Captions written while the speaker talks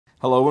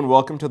Hello and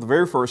welcome to the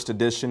very first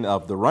edition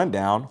of The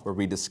Rundown, where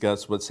we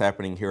discuss what's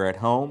happening here at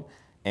home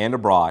and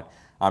abroad.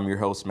 I'm your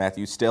host,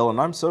 Matthew Stell,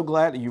 and I'm so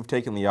glad that you've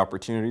taken the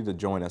opportunity to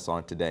join us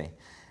on today.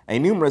 A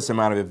numerous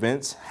amount of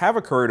events have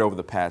occurred over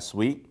the past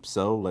week,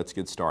 so let's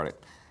get started.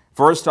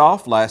 First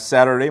off, last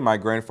Saturday, my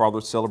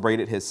grandfather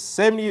celebrated his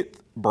 70th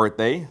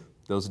birthday.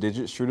 Those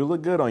digits sure do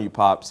look good on you,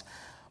 Pops.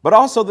 But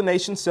also the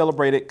nation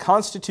celebrated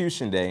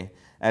Constitution Day,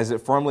 as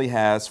it firmly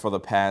has for the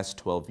past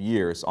 12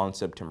 years on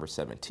September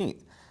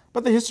 17th.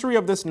 But the history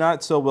of this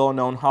not so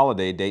well-known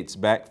holiday dates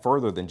back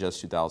further than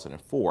just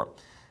 2004.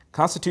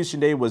 Constitution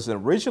Day was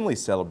originally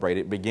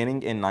celebrated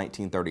beginning in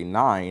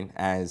 1939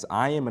 as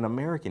I Am an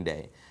American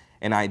Day,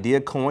 an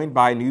idea coined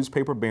by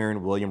newspaper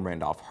baron William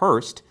Randolph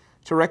Hearst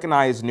to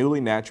recognize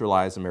newly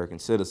naturalized American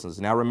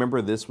citizens. Now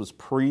remember, this was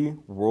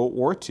pre-World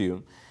War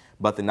II,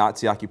 but the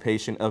Nazi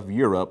occupation of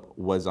Europe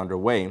was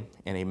underway,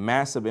 and a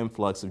massive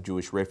influx of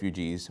Jewish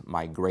refugees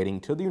migrating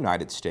to the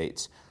United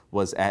States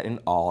was at an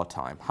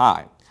all-time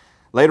high.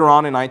 Later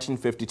on in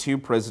 1952,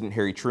 President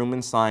Harry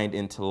Truman signed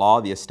into law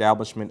the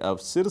establishment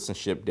of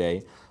Citizenship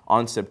Day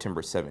on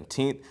September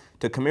 17th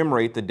to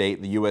commemorate the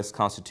date the U.S.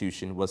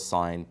 Constitution was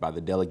signed by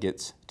the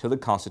delegates to the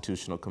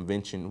Constitutional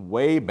Convention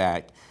way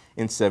back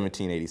in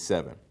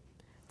 1787.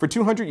 For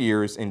 200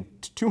 years and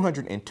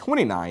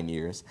 229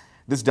 years,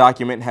 this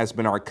document has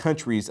been our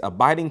country's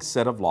abiding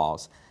set of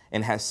laws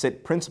and has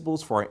set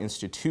principles for our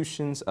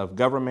institutions of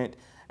government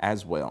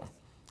as well.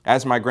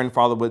 As my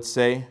grandfather would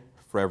say,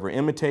 forever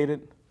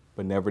imitated,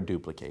 but never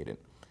duplicated.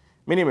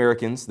 Many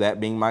Americans, that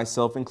being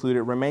myself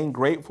included, remain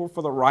grateful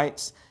for the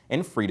rights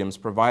and freedoms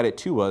provided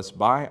to us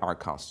by our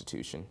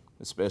Constitution,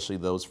 especially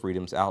those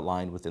freedoms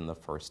outlined within the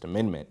First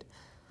Amendment.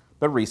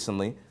 But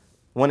recently,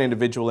 one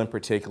individual in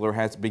particular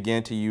has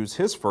begun to use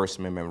his First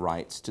Amendment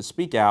rights to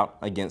speak out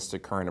against the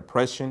current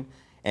oppression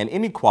and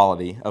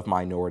inequality of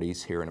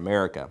minorities here in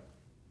America.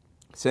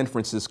 San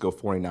Francisco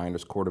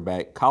 49ers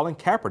quarterback Colin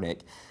Kaepernick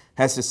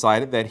has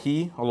decided that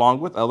he, along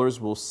with others,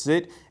 will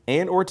sit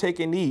and or take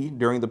a knee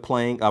during the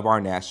playing of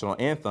our national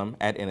anthem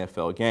at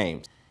NFL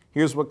games.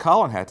 Here's what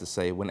Colin had to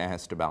say when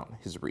asked about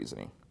his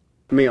reasoning.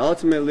 I mean,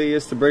 ultimately,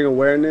 it's to bring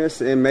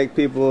awareness and make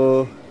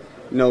people,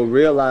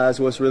 realize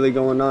what's really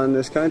going on in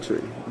this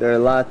country. There are a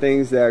lot of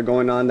things that are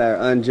going on that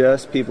are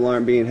unjust, people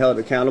aren't being held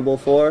accountable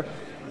for,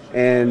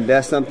 and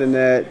that's something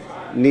that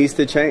needs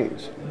to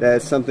change.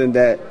 That's something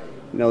that,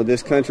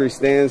 this country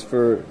stands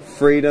for: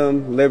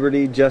 freedom,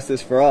 liberty,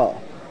 justice for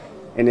all.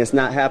 And it's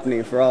not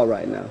happening for all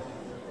right now.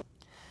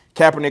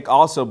 Kaepernick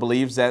also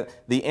believes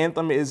that the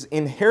anthem is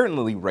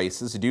inherently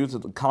racist due to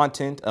the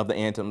content of the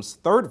anthem's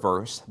third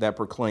verse that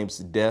proclaims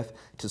death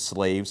to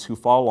slaves who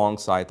fought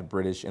alongside the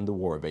British in the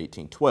War of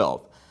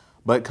 1812.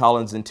 But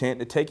Colin's intent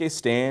to take a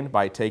stand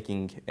by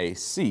taking a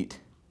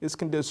seat is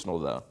conditional,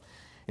 though.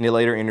 In a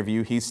later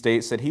interview, he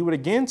states that he would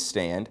again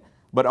stand,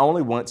 but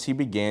only once he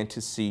began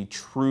to see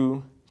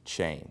true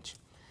change.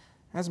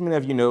 As many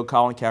of you know,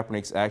 Colin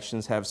Kaepernick's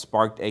actions have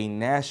sparked a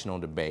national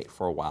debate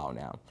for a while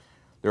now.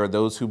 There are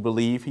those who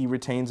believe he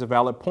retains a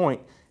valid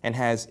point and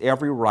has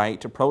every right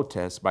to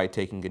protest by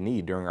taking a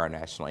knee during our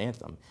national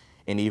anthem.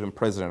 And even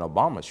President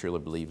Obama surely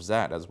believes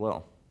that as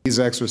well. He's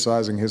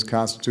exercising his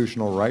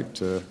constitutional right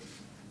to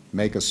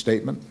make a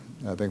statement.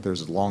 I think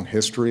there's a long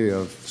history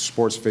of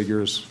sports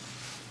figures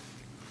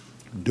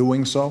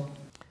doing so.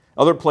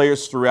 Other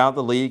players throughout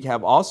the league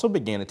have also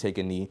begun to take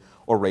a knee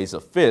or raise a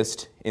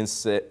fist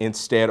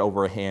instead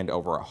over a hand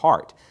over a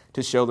heart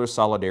to show their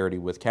solidarity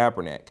with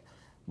Kaepernick.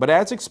 But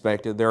as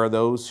expected, there are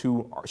those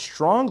who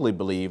strongly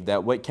believe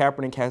that what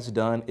Kaepernick has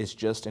done is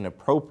just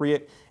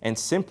inappropriate and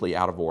simply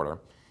out of order,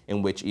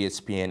 in which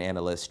ESPN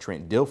analyst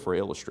Trent Dilfer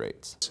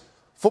illustrates.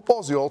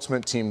 Football's the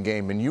ultimate team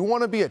game, and you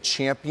want to be a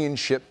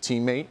championship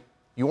teammate.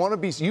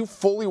 You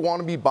fully want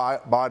to be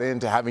bought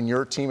into having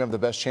your team have the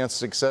best chance of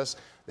success.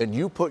 Then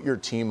you put your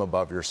team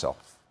above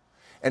yourself.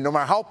 And no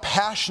matter how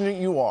passionate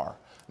you are,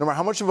 no matter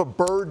how much of a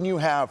burden you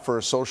have for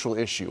a social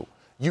issue,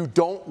 you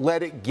don't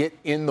let it get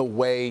in the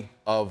way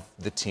of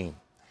the team.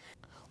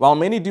 While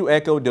many do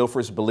echo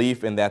Dilfer's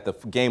belief in that the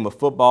game of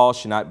football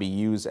should not be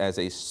used as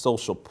a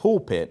social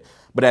pulpit,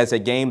 but as a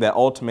game that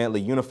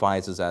ultimately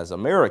unifies us as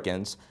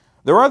Americans,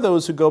 there are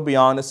those who go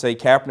beyond to say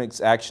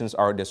Kaepernick's actions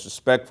are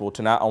disrespectful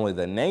to not only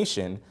the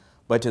nation,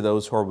 but to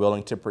those who are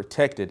willing to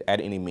protect it at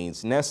any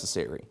means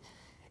necessary.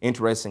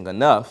 Interesting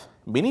enough,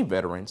 many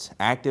veterans,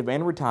 active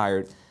and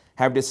retired,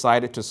 have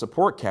decided to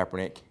support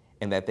Kaepernick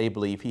and that they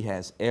believe he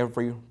has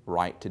every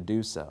right to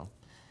do so.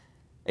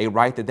 A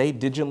right that they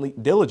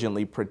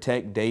diligently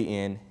protect day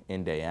in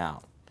and day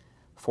out.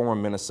 Former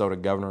Minnesota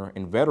governor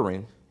and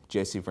veteran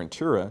Jesse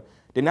Ventura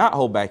did not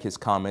hold back his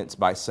comments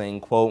by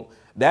saying, quote,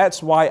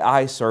 "That's why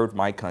I served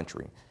my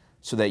country,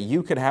 so that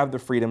you could have the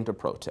freedom to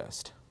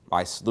protest.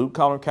 I salute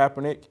Colin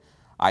Kaepernick.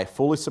 I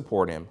fully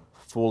support him,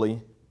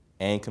 fully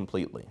and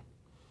completely."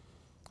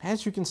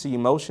 As you can see,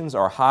 emotions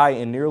are high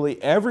and nearly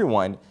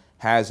everyone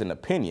has an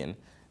opinion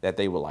that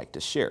they would like to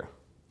share,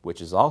 which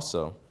is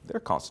also their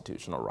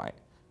constitutional right.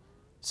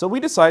 So we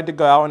decided to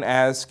go out and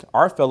ask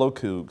our fellow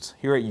Cougs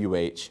here at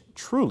UH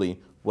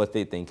truly what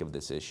they think of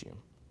this issue.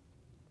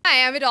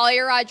 Hi, I'm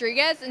Adalia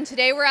Rodriguez, and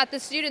today we're at the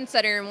Student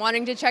Center and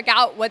wanting to check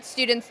out what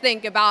students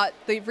think about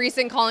the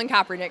recent Colin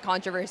Kaepernick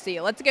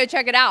controversy. Let's go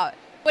check it out.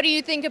 What do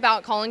you think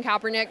about Colin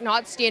Kaepernick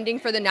not standing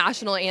for the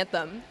national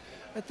anthem?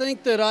 I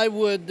think that I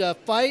would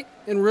fight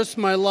and risk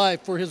my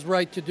life for his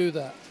right to do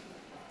that.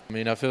 I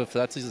mean, I feel if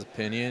that's his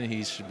opinion,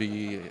 he should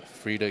be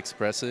free to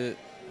express it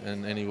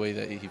in any way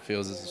that he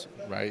feels is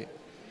right.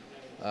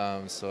 I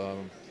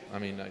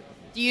mean,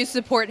 Do you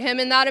support him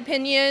in that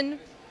opinion?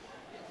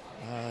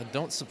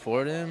 don't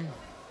support him.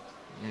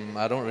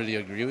 I don't really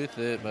agree with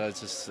it, but it's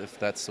just if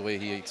that's the way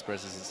he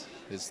expresses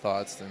his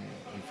thoughts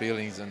and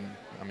feelings, and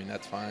I mean,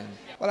 that's fine.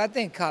 Well, I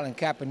think Colin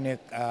Kaepernick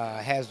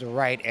has the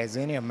right, as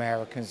any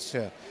Americans,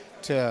 to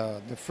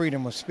the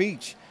freedom of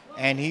speech,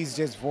 and he's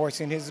just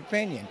voicing his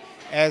opinion.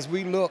 As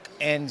we look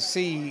and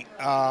see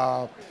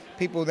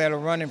people that are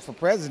running for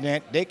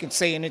president, they can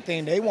say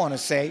anything they want to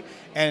say,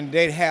 and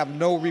they have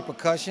no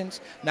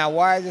repercussions. Now,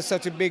 why is it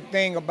such a big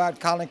thing about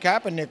Colin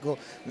Kaepernick?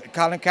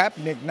 Colin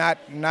Kaepernick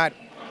not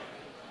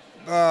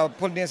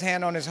putting his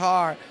hand on his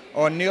heart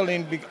or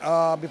kneeling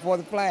before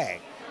the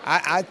flag.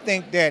 I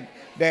think that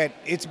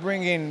it's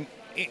bringing.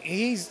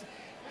 He's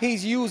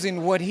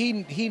using what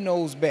he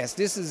knows best.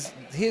 This is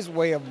his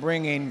way of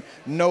bringing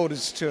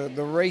notice to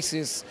the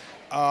racist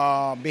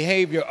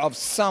behavior of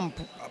some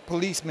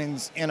policemen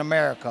in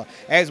America,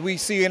 as we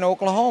see in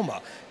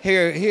Oklahoma.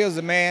 Here's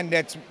a man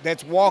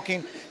that's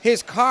walking.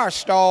 His car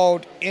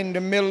stalled in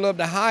the middle of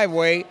the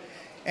highway,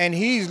 and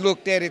he's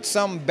looked at it,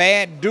 some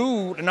bad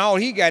dude, and all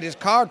he got is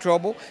car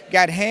trouble,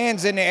 got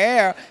hands in the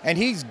air, and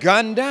he's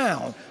gunned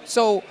down.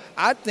 So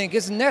I think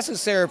it's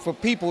necessary for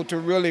people to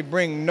really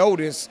bring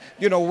notice,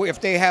 you know,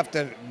 if they have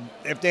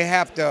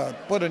to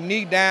put a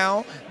knee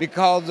down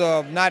because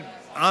of not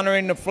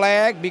honoring the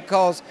flag,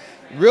 because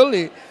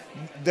really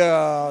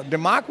the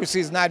democracy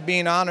is not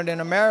being honored in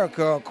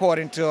America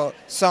according to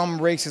some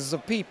races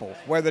of people,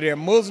 whether they're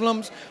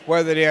Muslims,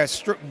 whether they're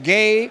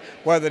gay,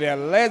 whether they're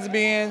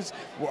lesbians,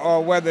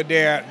 or whether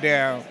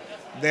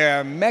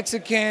they're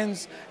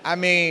Mexicans. I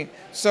mean,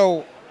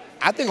 so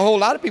I think a whole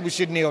lot of people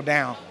should kneel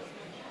down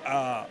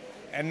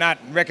and not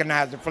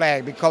recognize the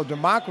flag, because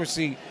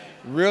democracy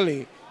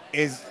really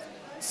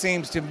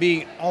seems to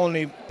be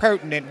only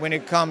pertinent when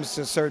it comes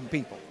to certain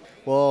people.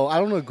 Well, I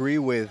don't agree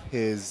with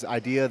his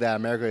idea that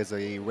America is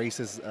a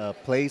racist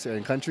place or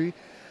country.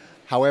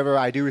 However,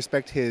 I do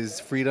respect his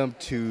freedom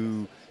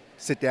to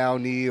sit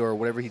down, knee, or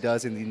whatever he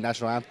does in the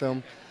national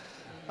anthem.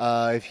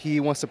 If he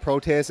wants to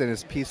protest and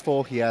is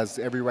peaceful, he has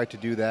every right to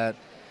do that.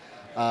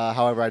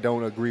 However, I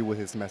don't agree with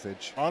his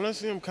message.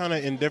 Honestly, I'm kind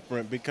of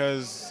indifferent,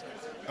 because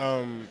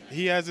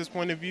he has his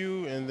point of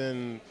view, and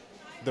then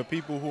the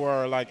people who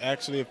are like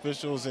actually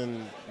officials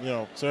and, you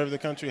know, serve the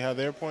country have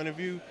their point of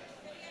view.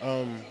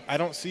 I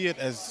don't see it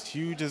as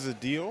huge as a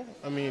deal.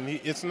 I mean,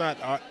 it's not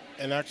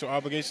an actual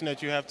obligation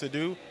that you have to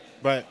do,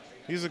 but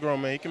he's a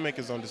grown man. He can make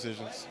his own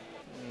decisions.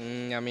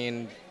 I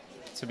mean,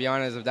 to be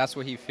honest, if that's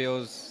what he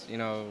feels, you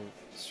know,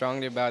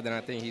 strongly about, then I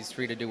think he's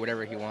free to do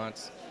whatever he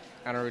wants.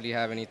 I don't really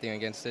have anything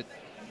against it.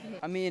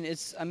 I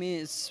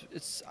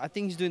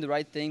think he's doing the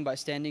right thing by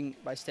standing,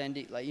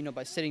 like, you know,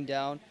 by sitting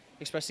down,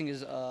 expressing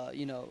his,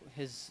 you know,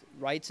 his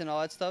rights and all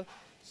that stuff.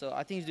 So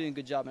I think he's doing a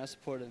good job, and I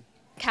support him.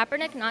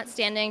 Kaepernick not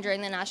standing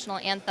during the national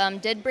anthem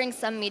did bring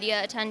some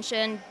media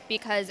attention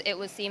because it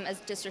was seen as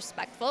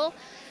disrespectful,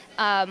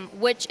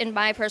 which in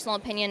my personal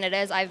opinion it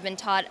is. I've been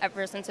taught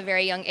ever since a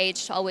very young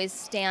age to always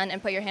stand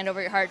and put your hand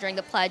over your heart during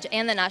the pledge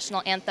and the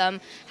national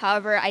anthem.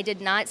 However, I did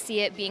not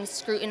see it being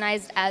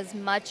scrutinized as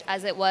much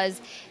as it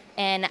was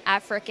an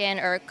African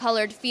or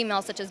colored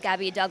female such as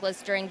Gabby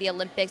Douglas during the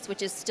Olympics,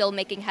 which is still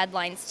making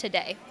headlines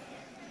today.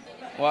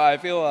 Well, I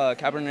feel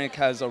Kaepernick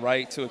has a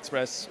right to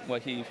express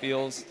what he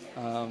feels.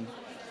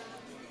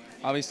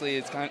 Obviously,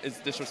 it's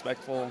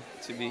disrespectful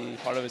to be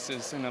part of a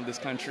citizen of this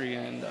country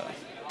and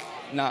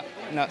not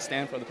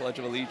stand for the Pledge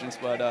of Allegiance.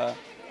 But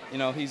you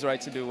know, he's right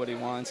to do what he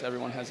wants.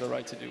 Everyone has a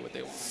right to do what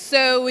they want.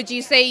 So, would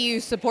you say you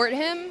support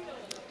him?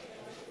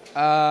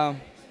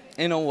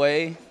 In a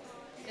way.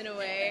 In a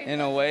way.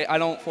 In a way, I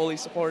don't fully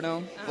support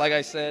him. Like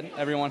I said,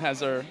 everyone has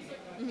their.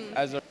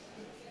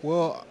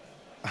 Well,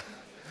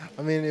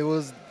 I mean,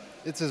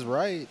 it's his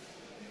right.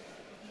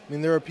 I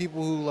mean, there are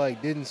people who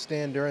like didn't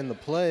stand during the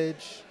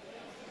pledge,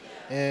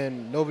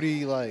 and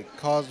nobody like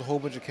caused a whole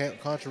bunch of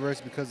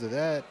controversy because of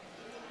that.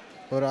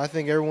 But I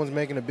think everyone's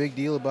making a big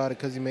deal about it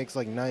because he makes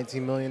like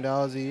 $19 million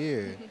a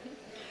year.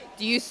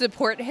 Do you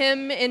support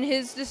him in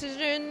his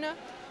decision?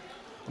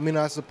 I mean,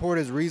 I support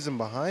his reason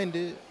behind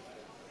it,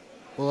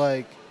 but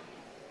like,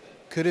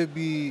 could it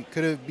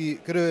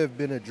have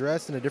been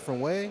addressed in a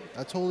different way?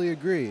 I totally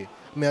agree.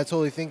 I mean, I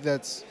totally think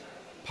that's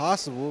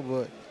possible,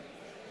 but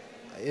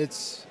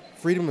it's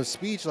freedom of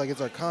speech. Like,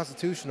 it's our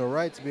constitutional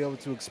right to be able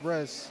to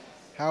express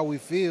how we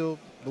feel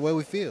the way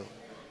we feel.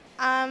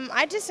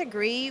 I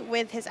disagree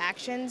with his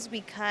actions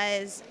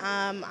because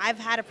I've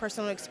had a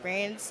personal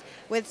experience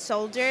with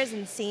soldiers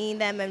and seeing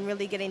them and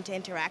really getting to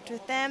interact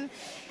with them.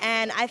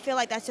 And I feel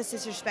like that's just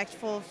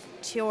disrespectful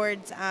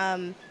towards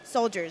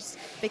soldiers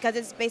because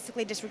it's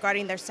basically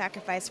disregarding their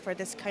sacrifice for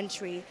this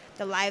country,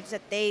 the lives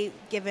that they've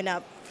given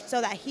up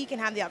so that he can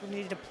have the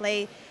opportunity to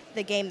play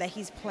the game that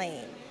he's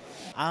playing.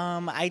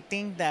 I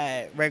think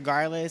that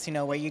regardless,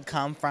 where you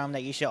come from,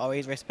 that you should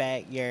always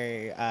respect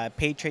your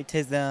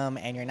patriotism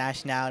and your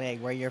nationality, like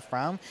where you're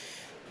from.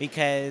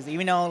 Because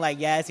even though,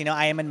 yes,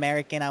 I am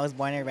American, I was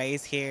born and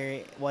raised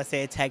here,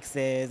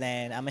 Texas,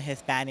 and I'm a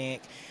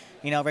Hispanic.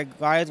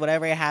 Regardless,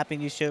 whatever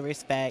happened, you should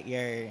respect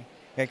your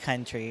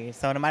country.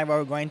 So no matter what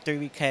we're going through,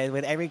 because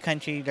with every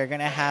country, they're going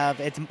to have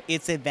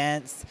its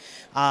events,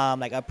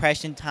 like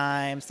oppression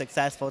times,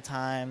 successful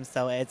times.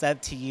 So it's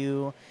up to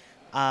you.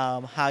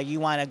 How you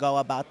want to go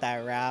about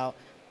that route.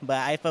 But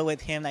I feel with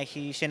him like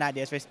he should not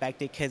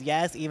disrespect it because,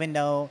 yes, even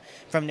though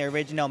from the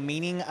original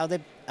meaning of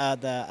the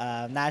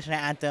national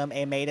anthem,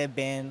 it may have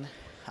been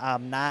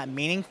not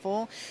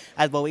meaningful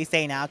as what we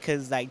say now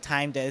because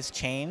time does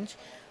change.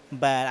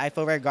 But I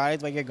feel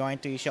regardless what you're going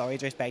through, you should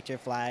always respect your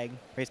flag,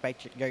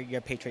 respect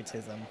your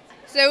patriotism.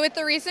 So with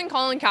the recent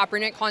Colin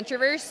Kaepernick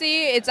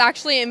controversy, it's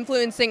actually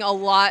influencing a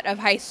lot of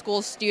high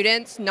school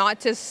students not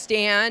to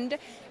stand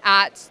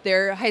at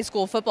their high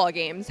school football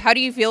games. How do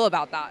you feel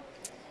about that?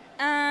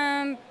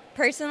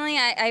 Personally,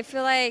 I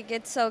feel like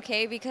it's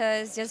okay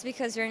because just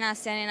because you're not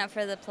standing up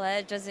for the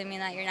pledge doesn't mean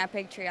that you're not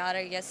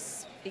patriotic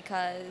just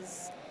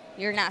because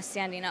you're not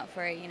standing up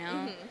for it,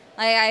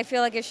 I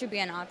feel like it should be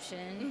an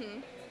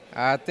option.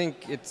 I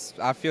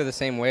feel the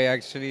same way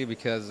actually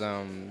because,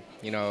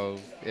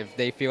 if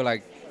they feel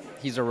like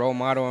he's a role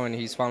model and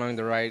he's following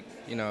the right,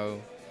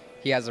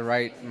 he has the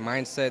right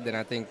mindset, then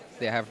I think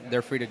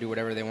they're free to do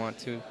whatever they want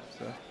to.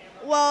 So.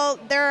 Well,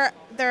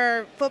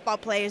 they're football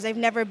players. They've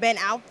never been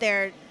out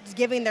there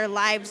giving their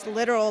lives,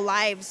 literal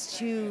lives,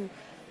 to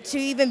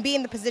even be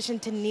in the position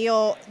to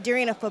kneel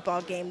during a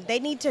football game. They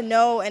need to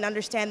know and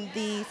understand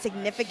the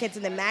significance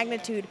and the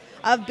magnitude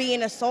of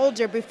being a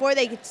soldier before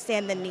they get to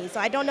stand the knee. So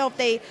I don't know if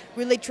they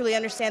really truly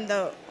understand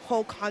the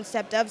whole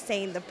concept of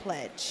saying the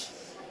pledge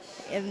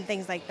and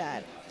things like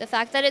that. The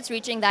fact that it's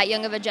reaching that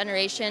young of a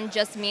generation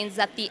just means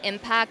that the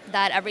impact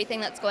that everything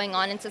that's going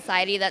on in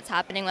society that's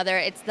happening, whether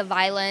it's the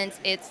violence,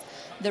 it's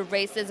the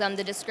racism,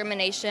 the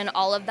discrimination,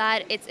 all of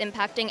that, it's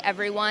impacting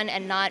everyone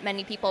and not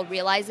many people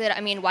realize it.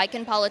 I mean, why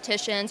can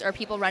politicians or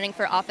people running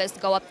for office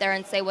go up there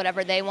and say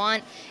whatever they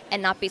want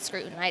and not be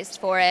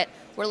scrutinized for it?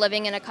 We're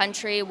living in a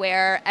country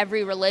where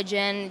every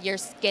religion, your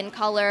skin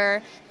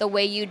color, the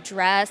way you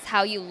dress,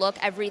 how you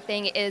look,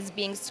 everything is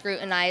being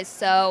scrutinized.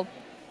 So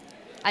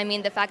I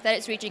mean, the fact that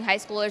it's reaching high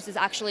schoolers is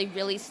actually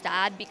really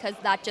sad because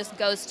that just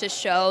goes to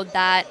show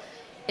that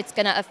it's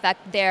going to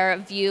affect their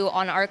view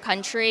on our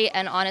country,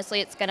 and honestly,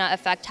 it's going to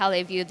affect how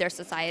they view their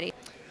society.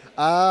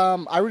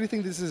 I really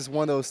think this is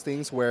one of those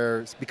things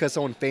where because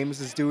someone famous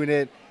is doing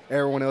it,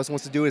 everyone else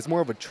wants to do it. It's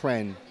more of a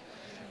trend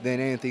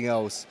than anything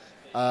else.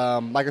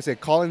 Like I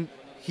said, Colin,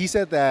 he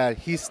said that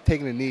he's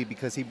taking a knee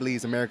because he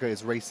believes America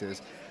is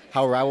racist.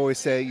 However, I always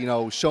say,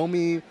 show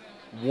me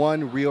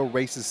one real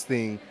racist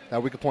thing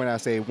that we could point out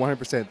and say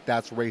 100%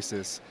 that's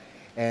racist,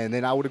 and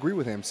then I would agree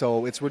with him.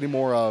 So it's really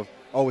more of,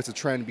 oh, it's a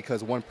trend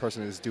because one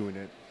person is doing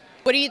it.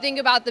 What do you think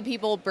about the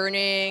people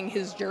burning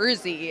his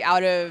jersey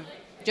out of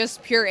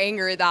just pure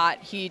anger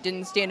that he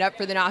didn't stand up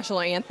for the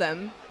national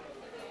anthem?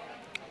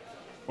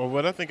 Well,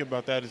 what I think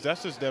about that is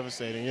that's just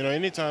devastating.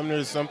 Anytime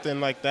there's something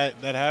like that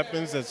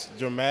happens that's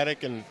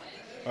dramatic and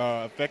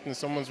affecting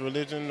someone's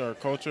religion or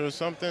culture or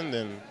something,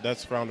 then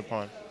that's frowned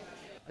upon.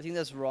 I think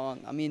that's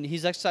wrong. I mean,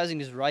 he's exercising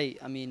his right.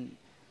 I mean,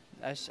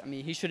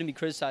 he shouldn't be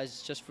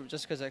criticized just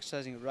because he's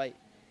exercising his right.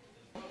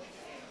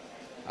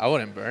 I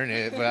wouldn't burn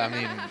it, but I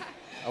mean,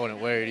 I wouldn't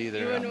wear it either.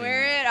 You wouldn't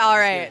wear it? All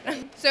right.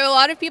 So a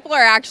lot of people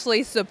are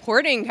actually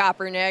supporting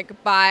Kaepernick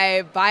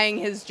by buying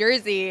his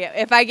jersey.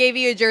 If I gave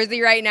you a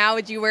jersey right now,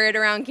 would you wear it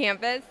around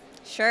campus?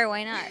 Sure,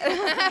 why not?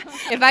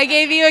 If I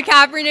gave you a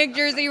Kaepernick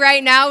jersey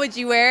right now, would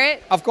you wear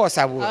it? Of course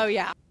I would. Oh,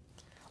 yeah.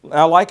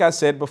 Now, like I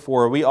said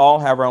before, we all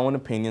have our own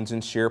opinions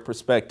and share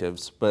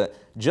perspectives, but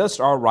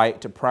just our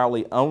right to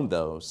proudly own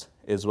those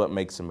is what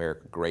makes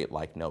America great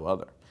like no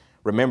other.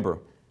 Remember,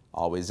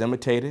 always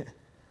imitate it,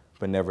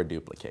 but never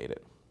duplicate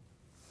it.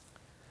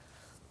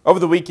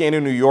 Over the weekend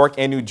in New York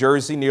and New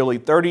Jersey, nearly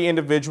 30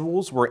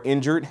 individuals were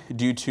injured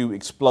due to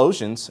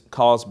explosions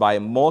caused by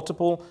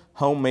multiple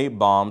homemade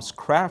bombs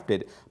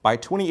crafted by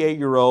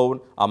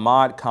 28-year-old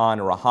Ahmad Khan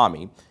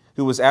Rahami,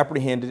 who was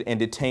apprehended and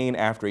detained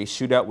after a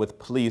shootout with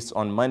police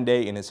on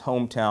Monday in his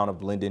hometown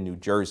of Linden, New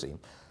Jersey.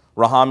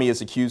 Rahami is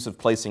accused of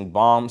placing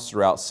bombs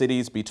throughout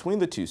cities between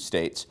the two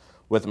states,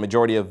 with the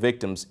majority of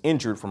victims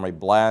injured from a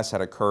blast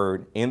that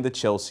occurred in the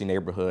Chelsea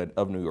neighborhood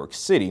of New York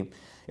City,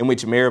 in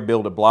which Mayor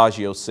Bill de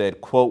Blasio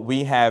said, quote,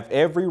 "We have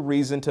every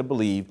reason to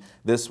believe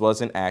this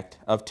was an act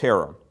of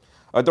terror."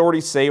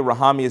 Authorities say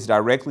Rahami is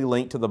directly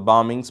linked to the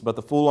bombings, but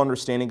the full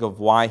understanding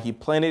of why he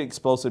planted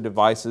explosive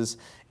devices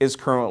is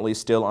currently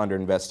still under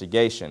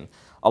investigation.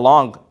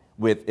 along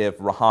with if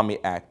Rahami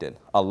acted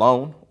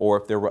alone or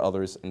if there were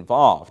others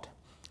involved.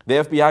 The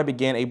FBI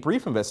began a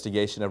brief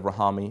investigation of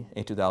Rahami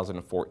in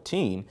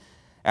 2014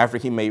 after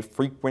he made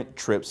frequent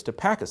trips to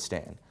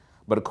Pakistan.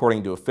 But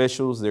according to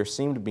officials, there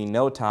seemed to be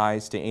no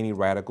ties to any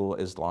radical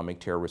Islamic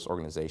terrorist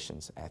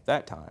organizations at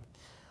that time.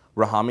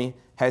 Rahami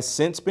has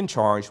since been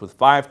charged with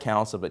 5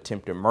 counts of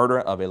attempted murder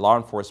of a law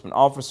enforcement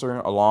officer,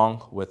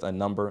 along with a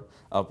number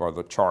of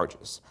other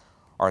charges.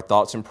 Our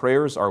thoughts and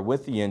prayers are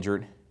with the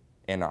injured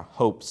and our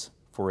hopes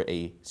for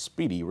a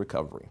speedy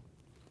recovery.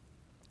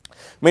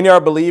 Many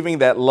are believing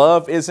that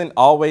love isn't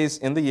always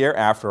in the air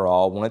after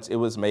all, once it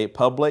was made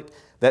public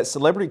that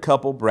celebrity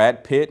couple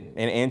Brad Pitt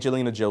and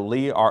Angelina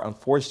Jolie are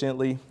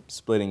unfortunately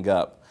splitting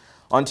up.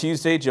 On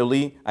Tuesday,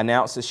 Jolie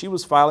announced that she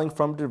was filing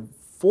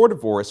for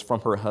divorce from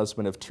her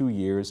husband of 2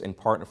 years and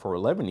partner for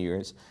 11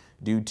 years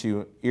due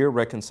to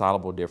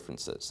irreconcilable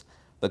differences.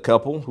 The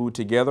couple, who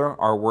together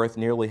are worth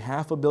nearly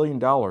 $500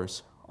 million,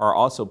 are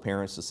also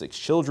parents of 6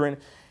 children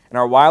and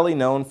are widely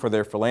known for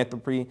their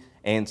philanthropy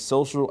and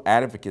social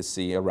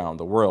advocacy around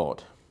the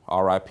world.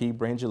 R.I.P.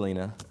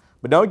 Brangelina.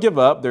 But don't give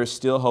up. There's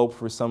still hope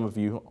for some of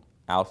you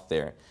out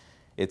there.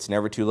 It's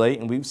never too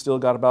late, and we've still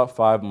got about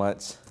 5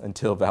 months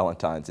until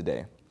Valentine's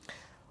Day.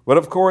 But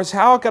of course,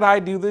 how could I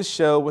do this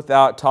show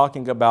without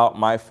talking about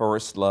my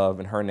first love,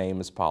 and her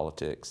name is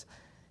politics.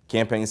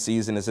 Campaign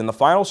season is in the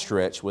final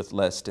stretch with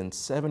less than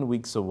 7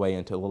 weeks away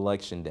until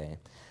Election Day.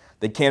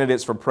 The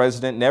candidates for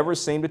president never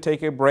seem to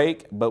take a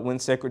break, but when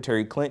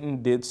Secretary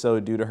Clinton did so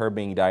due to her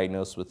being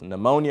diagnosed with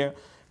pneumonia,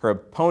 her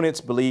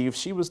opponents believed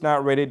she was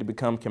not ready to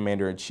become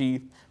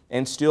commander-in-chief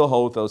and still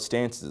hold those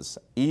stances,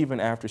 even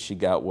after she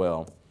got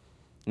well.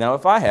 Now,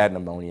 if I had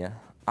pneumonia,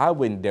 I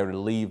wouldn't dare to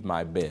leave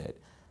my bed.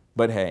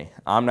 But hey,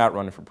 I'm not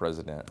running for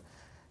president.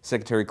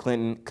 Secretary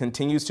Clinton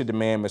continues to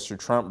demand Mr.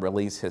 Trump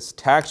release his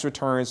tax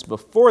returns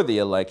before the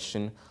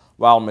election,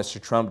 while Mr.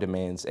 Trump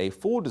demands a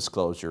full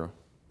disclosure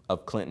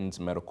of Clinton's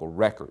medical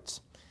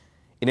records.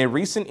 In a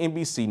recent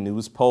NBC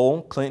News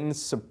poll, Clinton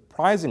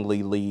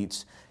surprisingly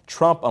leads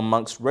Trump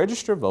amongst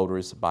registered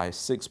voters by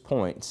 6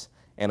 points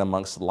and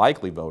amongst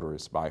likely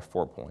voters by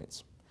 4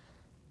 points.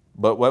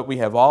 But what we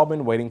have all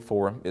been waiting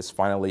for is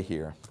finally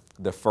here.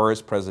 The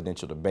first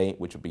presidential debate,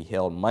 which will be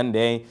held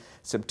Monday,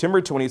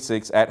 September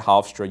 26 at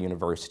Hofstra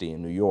University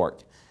in New York.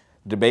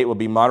 The debate will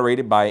be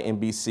moderated by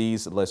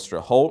NBC's Lester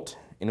Holt,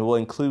 and it will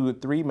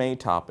include 3 main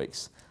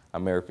topics: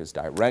 America's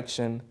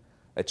direction,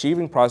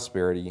 achieving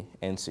prosperity,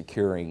 and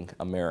securing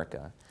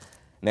America.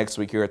 Next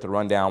week here at The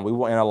Rundown, we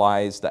will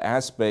analyze the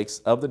aspects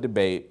of the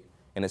debate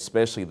and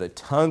especially the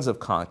tons of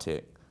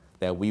content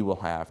that we will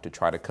have to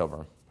try to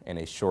cover in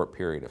a short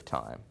period of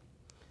time.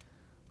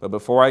 But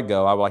before I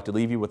go, I would like to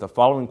leave you with the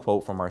following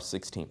quote from our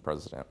 16th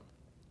president,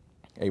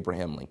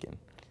 Abraham Lincoln.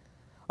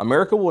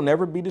 America will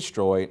never be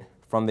destroyed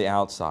from the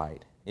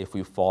outside if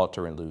we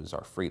falter and lose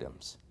our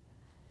freedoms.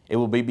 It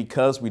will be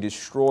because we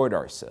destroyed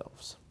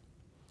ourselves.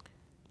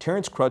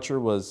 Terence Crutcher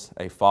was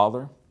a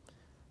father,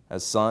 a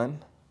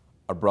son,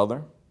 a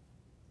brother,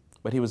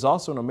 but he was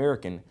also an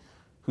American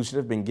who should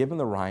have been given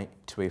the right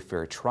to a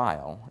fair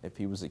trial if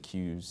he was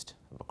accused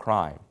of a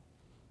crime.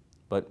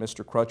 But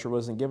Mr. Crutcher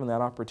wasn't given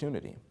that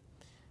opportunity.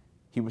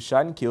 He was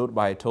shot and killed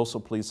by a Tulsa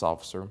police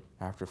officer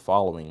after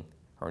following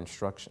her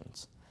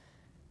instructions.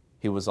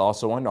 He was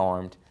also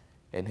unarmed,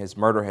 and his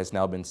murder has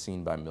now been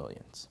seen by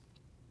millions.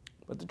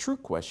 But the true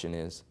question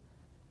is,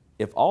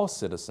 if all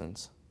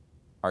citizens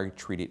are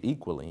treated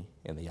equally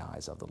in the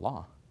eyes of the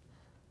law?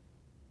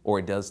 Or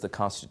does the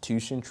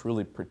Constitution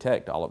truly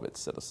protect all of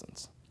its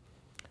citizens?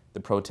 The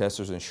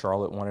protesters in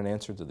Charlotte want an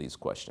answer to these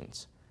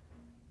questions.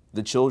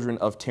 The children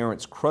of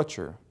Terence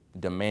Crutcher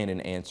demand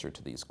an answer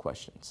to these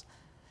questions.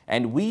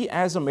 And we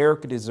as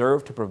America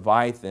deserve to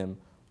provide them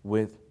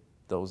with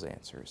those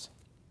answers.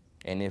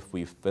 And if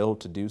we fail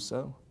to do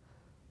so,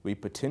 we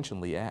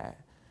potentially add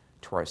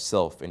to our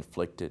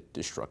self-inflicted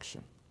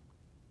destruction.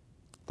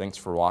 Thanks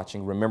for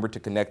watching. Remember to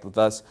connect with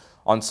us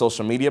on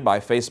social media by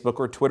Facebook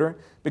or Twitter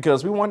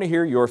because we want to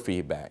hear your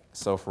feedback.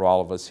 So for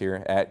all of us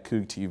here at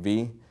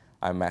CoogTV,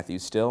 I'm Matthew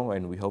Stell,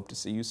 and we hope to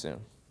see you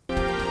soon.